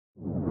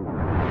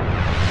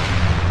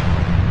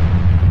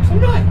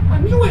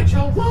on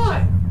UHL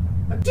Live.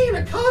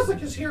 Adena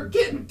Koslek is here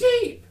getting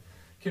deep.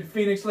 Can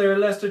Phoenix Larry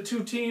Lester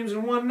 2 teams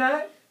in one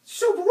night?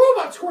 Super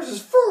Robot scores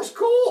his first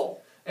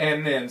goal.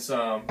 And then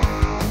some.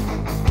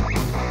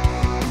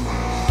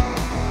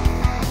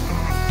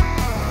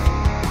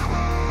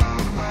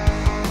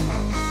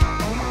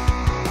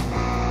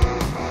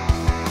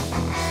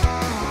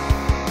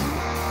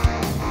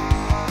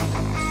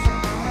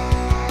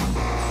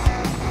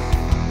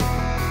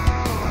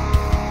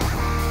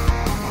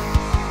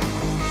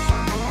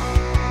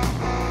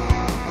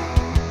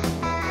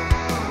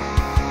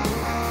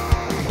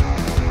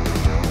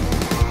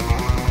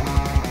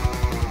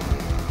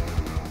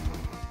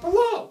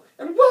 Hello,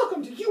 and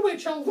welcome to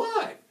UHL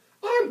Live.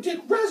 I'm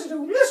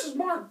Resideux, and this is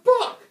Mark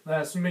Buck.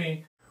 That's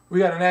me. We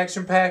got an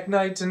action-packed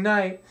night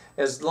tonight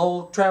as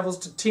Lowell travels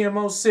to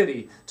TMO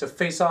City to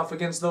face off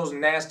against those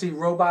nasty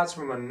robots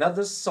from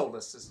another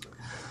solar system.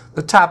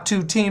 The top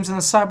 2 teams in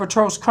the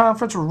Cybertros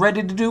Conference were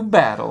ready to do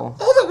battle.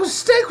 All that was at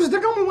stake was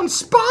their #1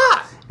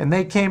 spot. And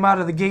they came out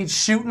of the gate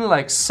shooting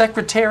like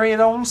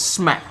Secretariat on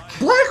smack.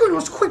 Blackwood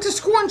was quick to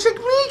score on Jake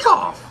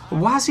Meekoff.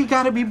 Why's he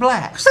gotta be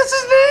black? 'Cause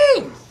that's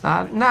his name.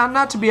 Now,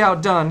 not to be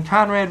outdone,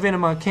 Conrad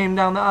Vinema came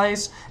down the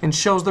ice and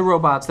shows the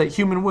robots that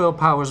human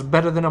willpower is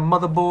better than a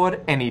motherboard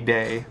any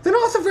day. Then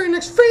off the very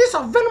next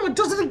face-off, Vinema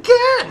does it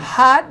again.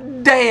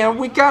 Hot damn,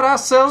 we got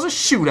ourselves a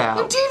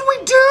shootout. Indeed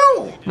we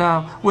do.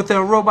 Now, with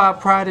their robot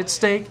pride at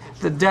stake,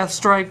 the Death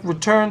Strike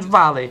returns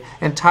volley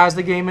and ties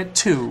the game at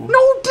 2.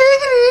 No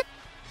diggity.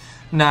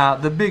 Now,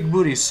 the big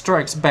booty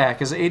strikes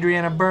back as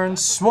Adriana Burns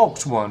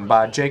smokes one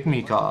by Jake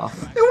Meekoff.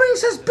 And when he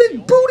says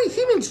big booty,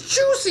 he means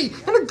juicy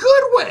in a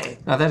good way.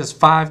 Now, that is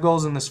 5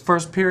 goals in this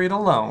first period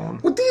alone.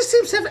 Would these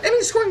teams have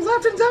any scoring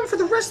left in them for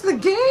the rest of the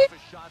game?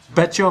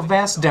 Bet your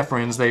vast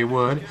deference they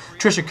would.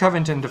 Trisha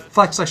Covington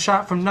deflects a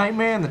shot from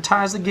Nightmare and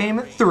ties the game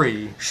at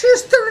 3. She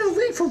is third in the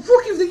league for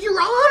Rookie of the Year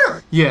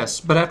honor. Yes,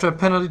 but after a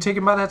penalty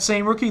taken by that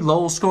same rookie,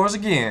 Lowell scores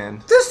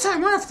again. This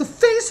time right after the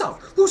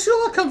face-off,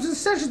 Luciola comes and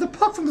snatches the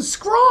puck from the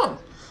scrum.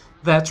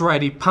 That's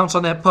right, he pounced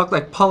on that puck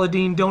like Paula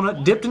Deen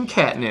donut dipped in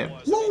catnip.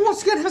 Lowell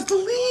once again has the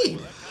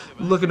lead.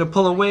 Looking to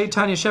pull away,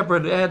 Tanya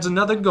Shepard adds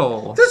another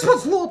goal. This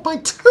puts Lowell up by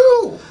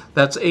 2.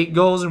 That's 8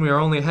 goals and we are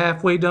only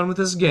halfway done with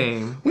this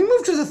game. We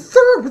move to the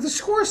third, but the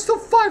score is still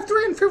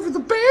 5-3 in favor of the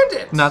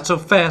Bandits. Not so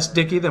fast,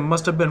 Dickie. There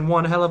must have been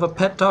one hell of a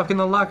pet talk in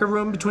the locker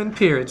room between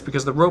periods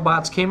because the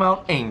robots came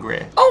out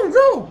angry. Oh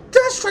no!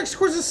 Death Strike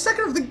scores the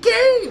second of the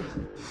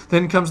game.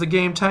 Then comes the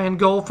game-tying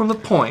goal from the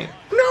point.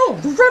 No,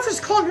 the ref is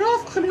calling it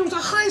off, claiming it was a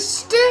high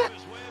stick.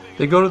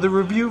 They go to the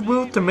review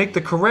booth to make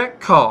the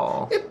correct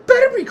call. It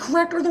better be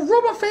correct, or the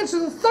robot fans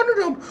of the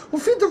Thunderdome will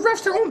feed the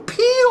refs their own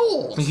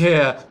peels.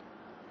 Yeah.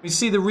 We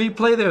see the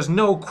replay, there's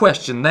no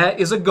question. That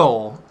is a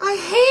goal. I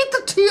hate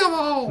the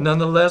TMO.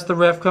 Nonetheless, the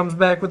ref comes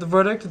back with the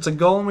verdict. It's a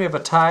goal and we have a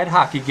tied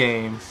hockey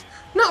game.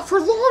 Not for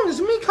long, as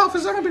Meekoff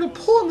is unable to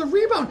pull on the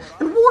rebound,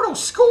 and Wardo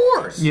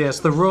scores. Yes,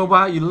 the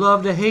robot you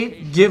love to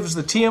hate gives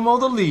the TMO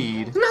the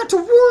lead. Not to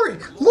worry,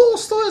 Lowell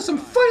still has some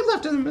fight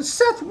left in him as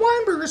Seth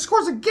Weinberger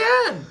scores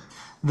again.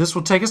 This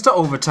will take us to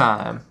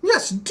overtime.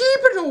 Yes, deep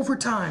in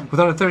overtime. With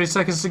under 30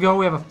 seconds to go,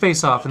 we have a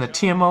face-off in the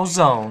TMO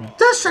zone.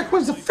 Deathstrike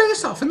wins the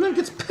face-off and then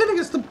gets pinned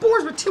against the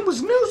boards by Tim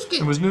Wisniewski.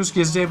 And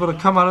Wisniewski is able to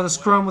come out of the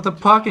scrum with the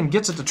puck and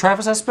gets it to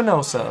Travis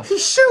Espinosa. He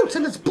shoots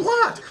and it's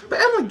blocked, but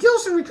Emily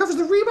Gilson recovers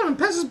the rebound and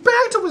passes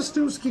back to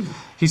Wisniewski.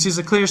 He sees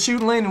a clear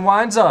shooting lane and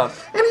winds up.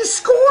 And he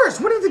scores,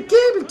 winning the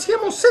game in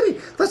TMO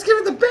City, thus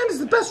giving the Bandits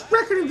the best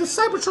record in the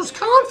Cybertros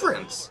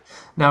Conference.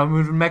 Now we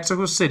move to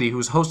Mexico City,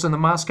 who's hosting the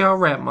Moscow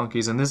Rat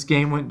Monkeys, and this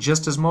game went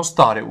just as most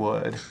thought it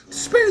would. To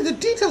spare you the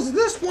details of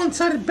this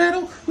one-sided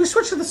battle, we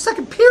switch to the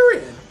second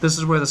period. This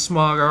is where the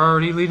Smog are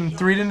already leading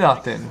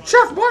 3-0.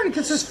 Jeff Martin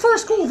gets his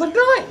first goal of the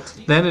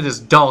night. Then it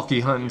is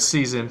Dalkey hunting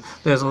season.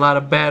 There's a lot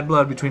of bad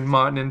blood between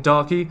Martin and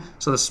Dalkey,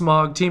 so the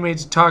Smog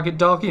teammates target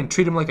Dalkey and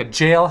treat him like a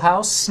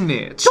jailhouse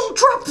snitch. Don't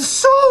drop the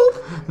soap!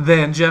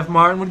 Then Jeff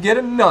Martin would get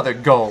another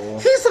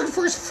goal. He's looking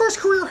for his first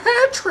career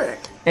hat trick.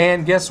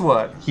 And guess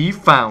what? He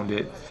found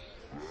it.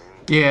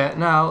 Yeah,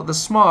 now the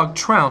Smog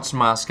trounced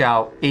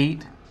Moscow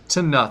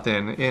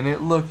 8-0, and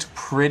it looked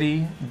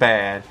pretty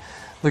bad.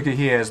 Look at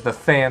here as the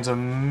fans of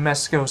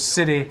Mexico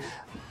City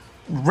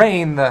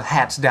rain the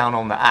hats down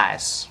on the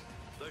ice.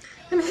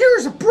 And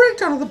here's a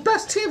breakdown of the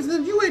best teams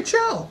in the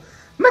UHL.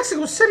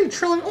 Mexico City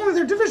trailing only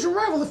their division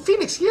rival, the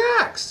Phoenix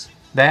Yaks.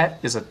 That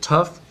is a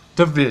tough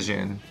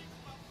division.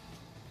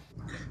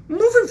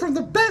 Moving from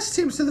the best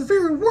teams to the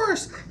very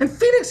worst, and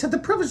Phoenix had the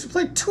privilege to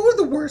play 2 of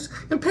the worst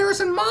in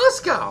Paris and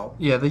Moscow.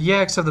 Yeah, the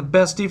Yaks have the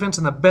best defense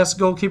and the best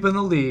goalkeeper in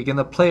the league, and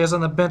the players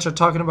on the bench are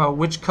talking about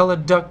which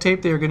colored duct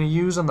tape they are going to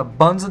use on the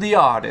buns of the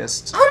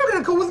artists. I'm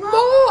going to go with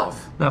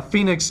mauve. Now,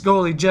 Phoenix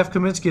goalie Jeff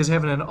Kaminsky is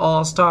having an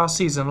all-star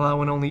season,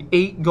 allowing only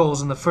 8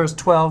 goals in the first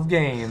 12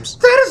 games.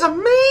 That is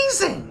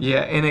amazing.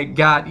 Yeah, and it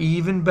got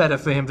even better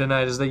for him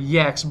tonight as the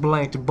Yaks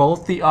blanked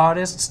both the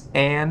artists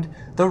and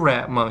the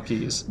Rat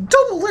Monkeys.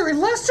 Double Larry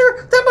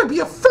Lester? That might be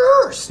a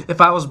first.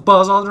 If I was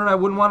Buzz Aldrin, I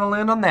wouldn't want to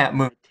land on that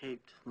move.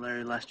 Taped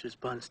Larry Lester's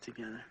buns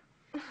together.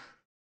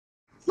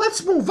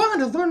 Let's move on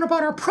to learn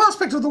about our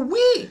prospect of the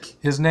week.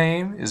 His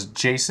name is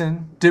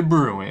Jason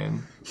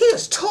DeBruin. He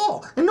is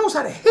tall and knows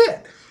how to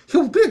hit.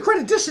 He'll be a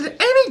great addition to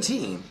any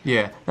team.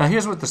 Yeah, now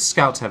here's what the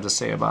scouts have to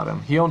say about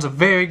him. He owns a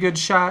very good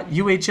shot,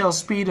 UHL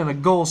speed, and a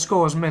goal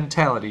scorer's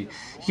mentality.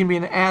 He can be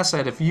an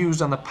asset if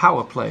used on the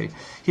power play.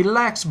 He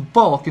lacks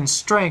bulk and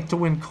strength to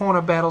win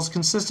corner battles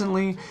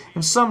consistently,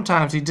 and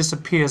sometimes he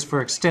disappears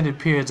for extended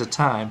periods of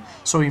time,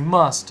 so he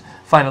must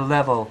find a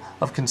level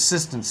of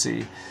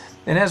consistency.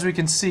 And as we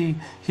can see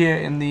here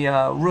in the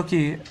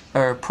rookie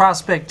or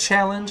prospect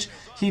challenge,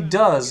 he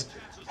does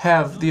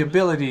have the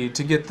ability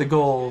to get the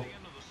goal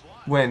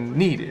when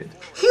needed.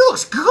 He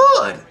looks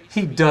good.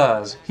 He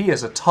does. He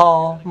is a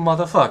tall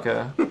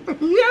motherfucker.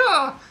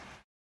 Yeah.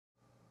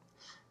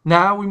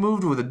 Now we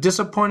move to the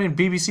disappointed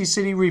BBC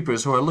City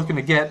Reapers who are looking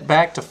to get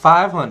back to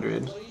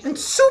 500. And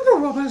Super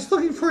Robot is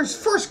looking for his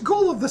first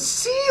goal of the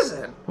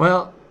season.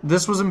 Well,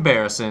 this was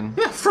embarrassing.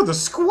 Yeah, for the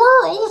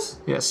Squirrels.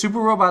 Yeah, Super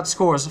Robot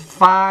scores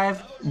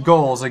 5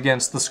 goals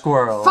against the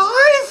Squirrels. 5?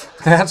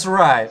 That's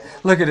right.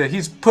 Look at it.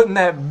 He's putting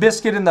that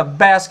biscuit in the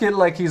basket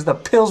like he's the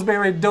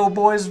Pillsbury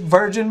Doughboy's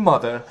virgin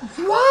mother.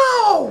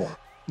 Wow.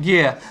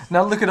 Yeah,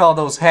 now look at all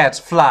those hats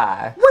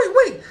fly.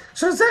 Wait.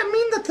 So does that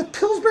mean that the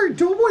Pillsbury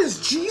Doughboy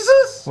is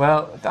Jesus?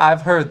 Well,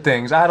 I've heard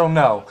things. I don't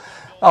know.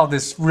 All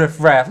this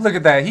riff-raff. Look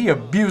at that. He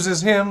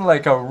abuses him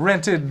like a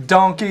rented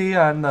donkey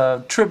on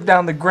the trip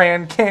down the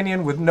Grand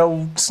Canyon with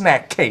no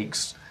snack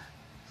cakes.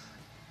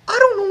 I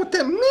don't know what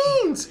that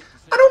means.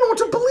 I don't know what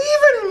to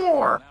believe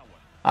anymore.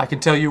 I can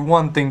tell you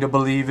one thing to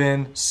believe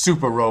in.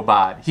 Super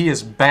Robot. He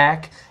is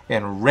back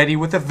and ready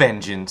with a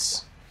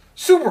vengeance.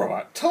 Super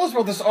Robot, tell us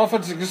about this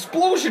offensive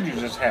explosion you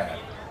just had.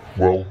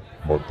 Well,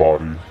 my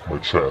body, my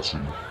chassis,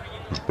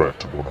 is back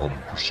to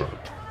 100%.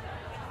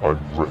 I'm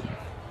ready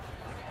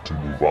to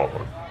move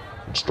on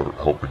and start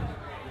helping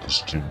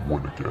this team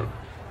win again.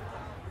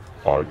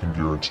 I can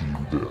guarantee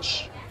you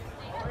this.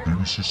 The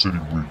BBC City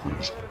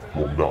Reapers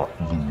will not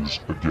lose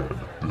again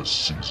this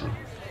season.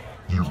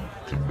 You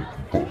can make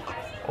a book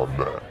on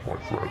that, my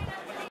friend.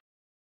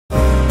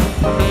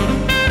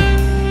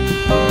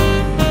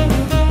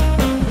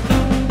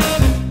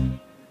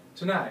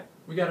 Tonight,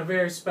 we got a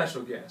very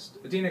special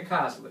guest, Adena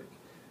Koslek,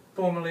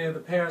 formerly of the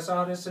Paris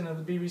Artists and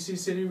of the BBC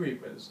City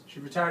Reapers. She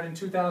retired in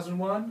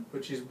 2001,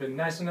 but she's been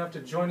nice enough to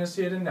join us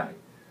here tonight.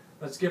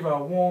 Let's give her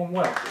a warm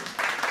welcome.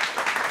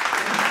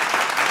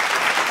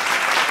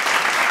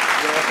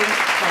 Welcome.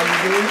 How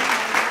you doing?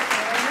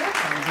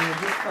 I'm doing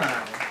just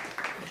fine.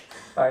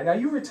 All right, now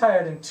you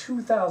retired in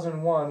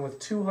 2001 with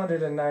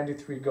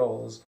 293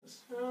 goals.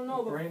 I don't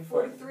know, but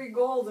 43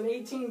 goals in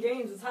 18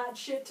 games is hot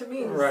shit to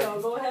me, right.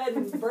 So go ahead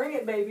and bring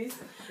it, babies.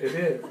 It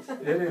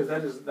is.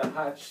 That is the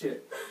hot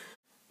shit.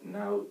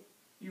 Now,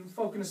 you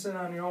focusing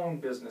on your own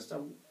business.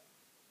 Now,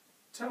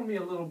 tell me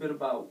a little bit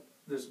about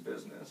this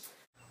business.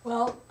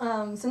 Well,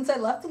 since I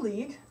left the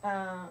league,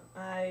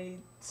 I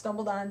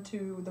stumbled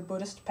onto the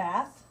Buddhist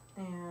path,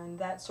 and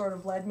that sort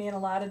of led me in a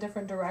lot of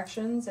different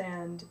directions,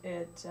 and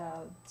it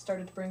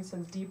started to bring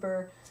some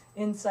deeper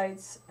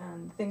insights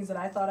and things that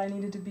I thought I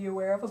needed to be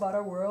aware of about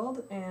our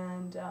world,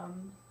 and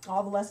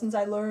all the lessons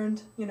I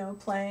learned,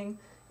 playing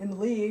in the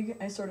league,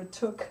 I sort of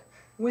took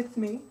with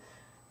me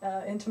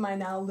into my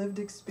now lived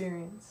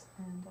experience.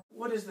 And,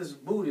 what is this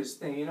Buddhist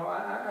thing?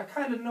 I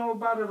kind of know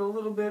about it a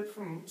little bit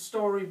from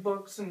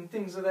storybooks and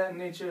things of that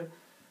nature.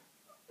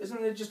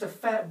 Isn't it just a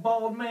fat,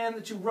 bald man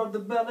that you rub the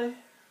belly?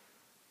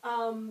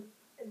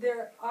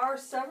 There are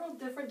several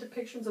different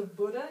depictions of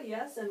Buddha,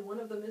 yes, and one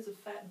of them is a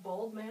fat,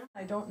 bald man.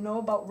 I don't know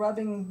about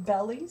rubbing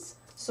bellies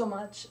so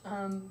much,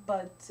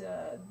 but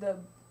the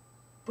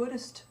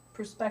Buddhist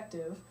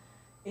perspective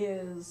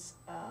is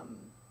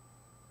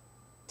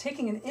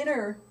taking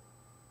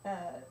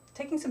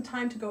taking some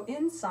time to go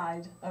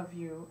inside of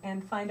you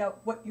and find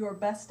out what you're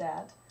best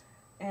at,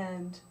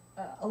 and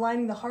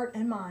aligning the heart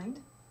and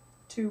mind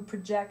to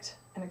project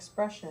an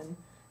expression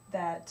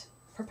that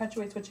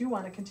perpetuates what you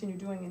want to continue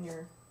doing in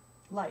your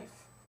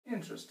life.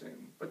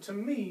 Interesting. But to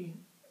me,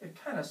 it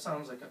kind of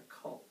sounds like a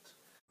cult.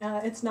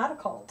 It's not a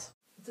cult.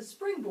 It's a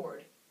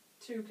springboard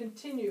to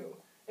continue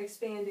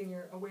expanding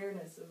your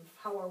awareness of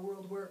how our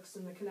world works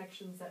and the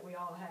connections that we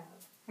all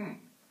have.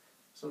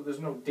 So there's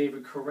no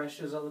David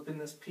Koresh's up in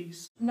this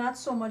piece? Not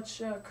so much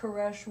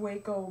Koresh,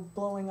 Waco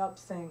blowing up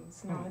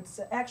things. No, it's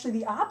actually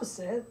the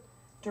opposite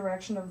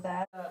direction of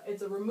that.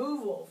 It's a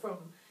removal from,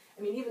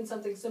 even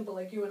something simple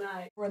like you and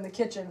I. We're in the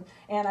kitchen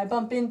and I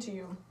bump into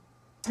you.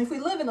 If we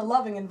live in a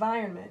loving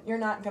environment, you're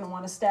not going to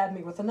want to stab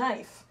me with a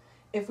knife.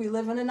 If we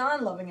live in a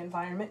non-loving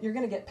environment, you're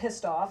going to get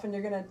pissed off and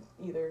you're going to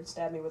either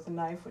stab me with a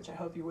knife, which I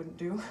hope you wouldn't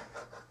do.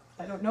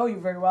 I don't know you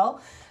very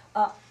well.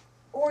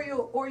 Or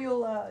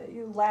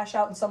you'll lash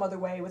out in some other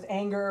way with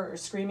anger or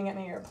screaming at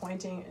me or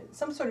pointing.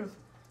 Some sort of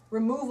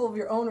removal of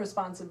your own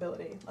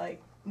responsibility,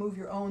 like move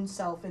your own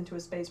self into a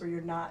space where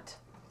you're not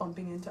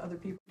bumping into other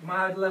people.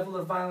 My level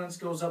of violence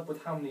goes up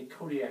with how many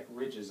Kodiak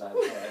Ridges I've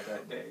had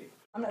that day.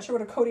 I'm not sure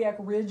what a Kodiak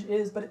Ridge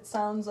is, but it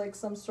sounds like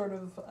some sort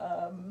of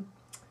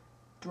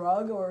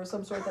drug or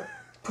some sort that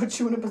put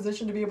you in a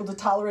position to be able to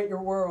tolerate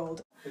your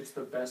world. It's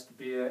the best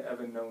beer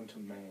ever known to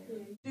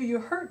man. Do you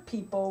hurt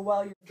people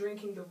while you're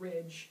drinking the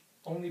Ridge?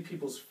 Only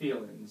people's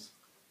feelings.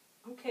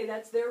 Okay,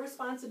 that's their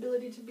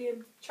responsibility to be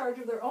in charge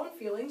of their own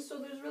feelings, so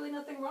there's really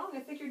nothing wrong. I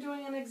think you're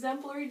doing an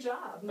exemplary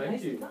job.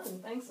 Thank you.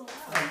 Done. Thanks a lot.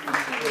 I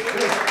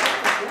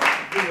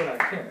do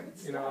what I can.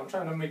 You know, I'm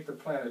trying to make the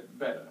planet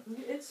better.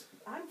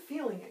 I'm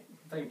feeling it.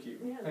 Thank you.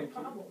 Yeah, Thank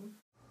no problem.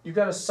 You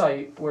got a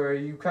site where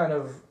you kind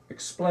of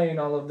explain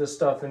all of this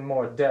stuff in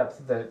more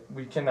depth that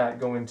we cannot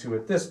go into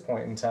at this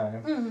point in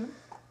time.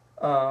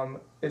 Mm-hmm.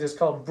 It is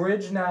called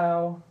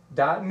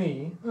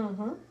bridgenow.me.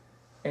 Mm-hmm.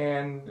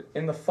 And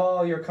in the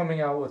fall, you're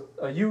coming out with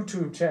a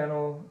YouTube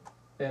channel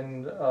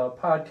and a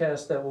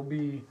podcast that will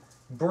be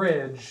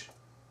Bridge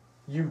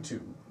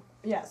YouTube.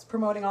 Yes,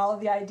 promoting all of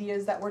the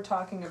ideas that we're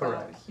talking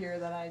about Correct. here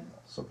that I...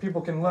 So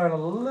people can learn a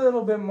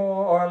little bit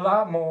more or a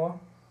lot more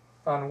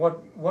on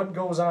what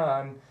goes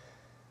on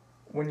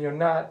when you're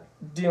not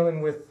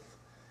dealing with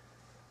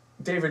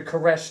David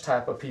Koresh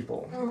type of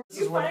people.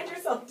 You find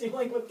yourself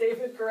dealing with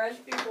David Koresh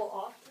people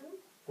often?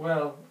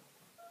 Well,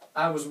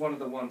 I was one of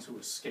the ones who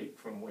escaped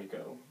from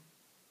Waco.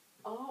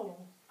 Oh,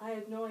 I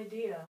had no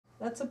idea.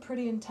 That's a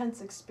pretty intense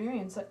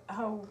experience.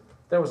 How...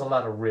 There was a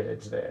lot of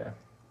ridge there.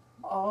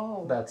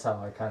 Oh. That's how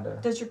I kind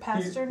of... Does your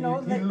pastor know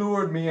he that... He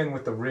lured me in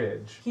with the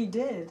ridge. He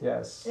did?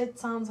 Yes. It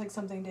sounds like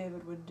something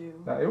David would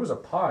do. Now, it was a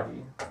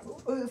party.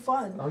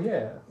 Fun. Oh,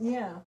 yeah.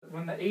 Yeah.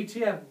 When the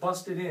ATF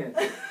busted in,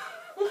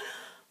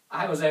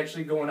 I was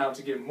actually going out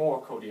to get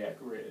more Kodiak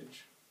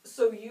Ridge.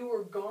 So you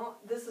were gone.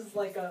 This is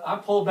like a... I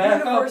pulled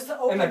back up,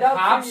 and the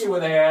cops were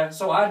there,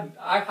 so I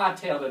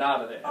hightailed it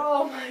out of there.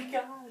 Oh my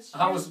gosh.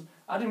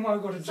 I didn't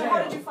want to go to jail. So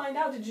how did you find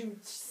out? Did you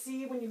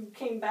see when you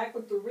came back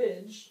with the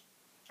Ridge?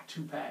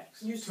 2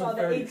 packs. You saw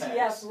the 30 ATF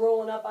packs.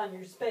 rolling up on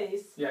your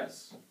space.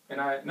 Yes.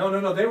 And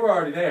no, they were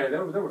already there.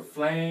 There were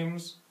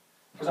flames.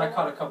 Because I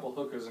caught a couple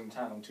hookers in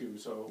town too,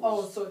 so.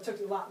 So it took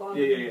you a lot longer.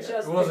 Yeah.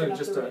 Than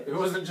just It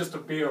wasn't just a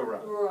beer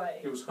run. Right.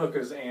 It was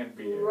hookers and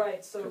beer.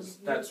 Right. So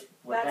that's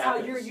happens. How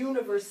your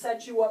universe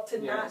set you up to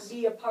Yes. not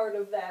be a part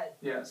of that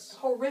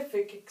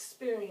horrific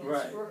experience.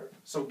 Right.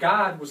 So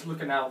God was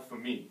looking out for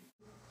me.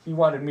 He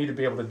wanted me to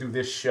be able to do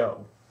this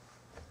show.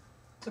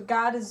 So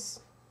God's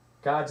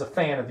a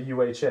fan of the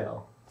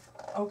UHL.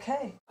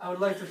 Okay. I would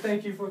like to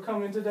thank you for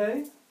coming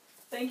today.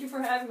 Thank you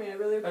for having me. I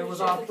really appreciate it. It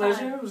was our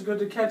pleasure. It was good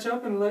to catch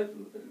up and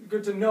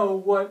good to know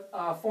what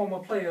our former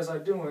players are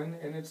doing.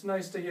 And it's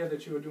nice to hear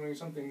that you are doing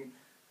something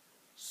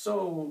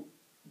so,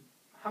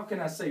 how can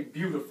I say,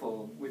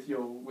 beautiful with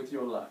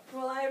your life.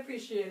 Well, I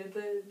appreciate it.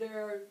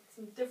 There are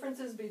some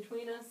differences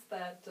between us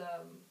that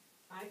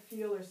I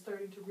feel are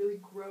starting to really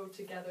grow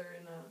together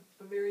in a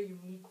very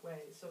unique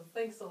way. So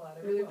thanks a lot.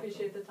 I really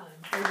appreciate the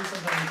time. Maybe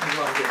sometime you can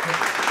go out and get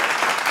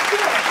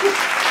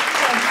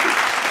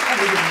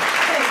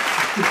Thanks.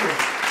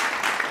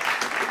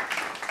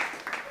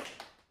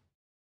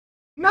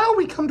 Now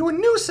we come to a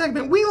new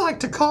segment we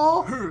like to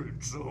call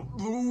Heads of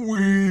the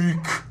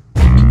Week.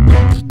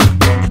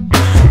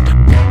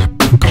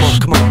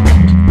 Come on.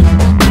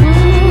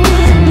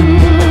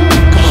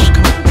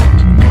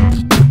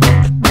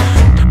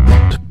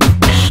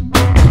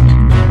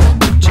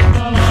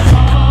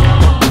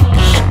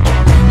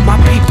 My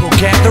people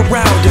gather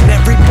round and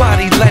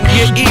everybody lend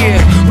your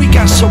ear. We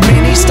got so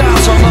many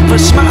styles, all of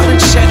us smiling,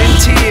 shedding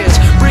tears.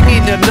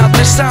 Bringing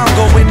another sound,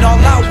 going all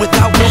out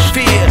without no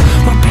fear.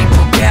 My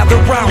people gather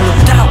round, no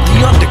doubt the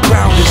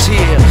underground is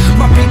here.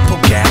 My people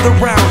gather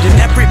round and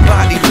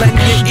everybody lend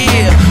your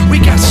ear.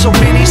 We got so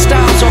many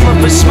styles, all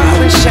of us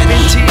smiling,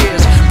 shedding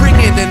tears.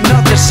 Bringing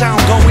another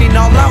sound, going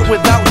all out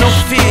without no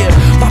fear.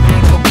 My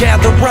people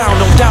gather round,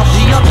 no doubt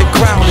the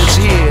underground is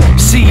here.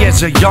 See,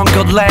 as a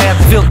younger lad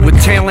filled with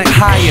talent,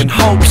 high in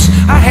hopes,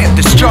 I had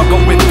to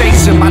struggle with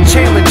facing my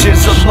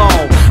challenges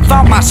alone.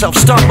 Found myself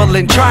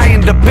stumbling,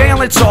 trying to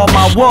balance all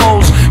my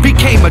woes.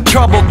 Became a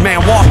troubled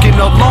man, walking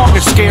along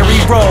a scary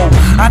road.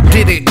 I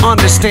didn't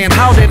understand,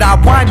 how did I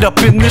wind up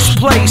in this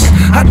place?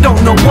 I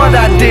don't know what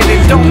I did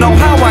and don't know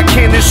how I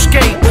can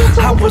escape.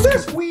 I was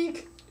this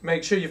week.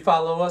 Make sure you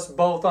follow us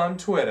both on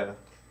Twitter.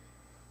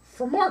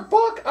 For Mark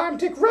Buck, I'm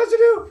Dick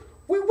Residue.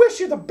 We wish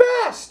you the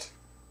best.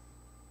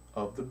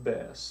 Of the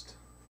best.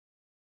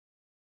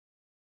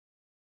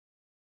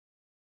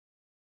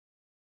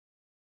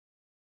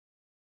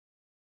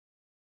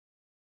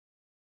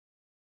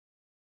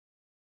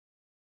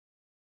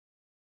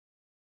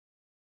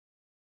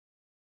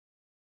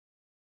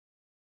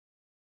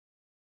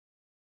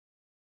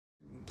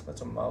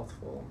 That's a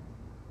mouthful.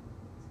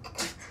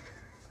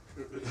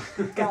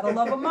 Gotta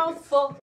love a mouthful.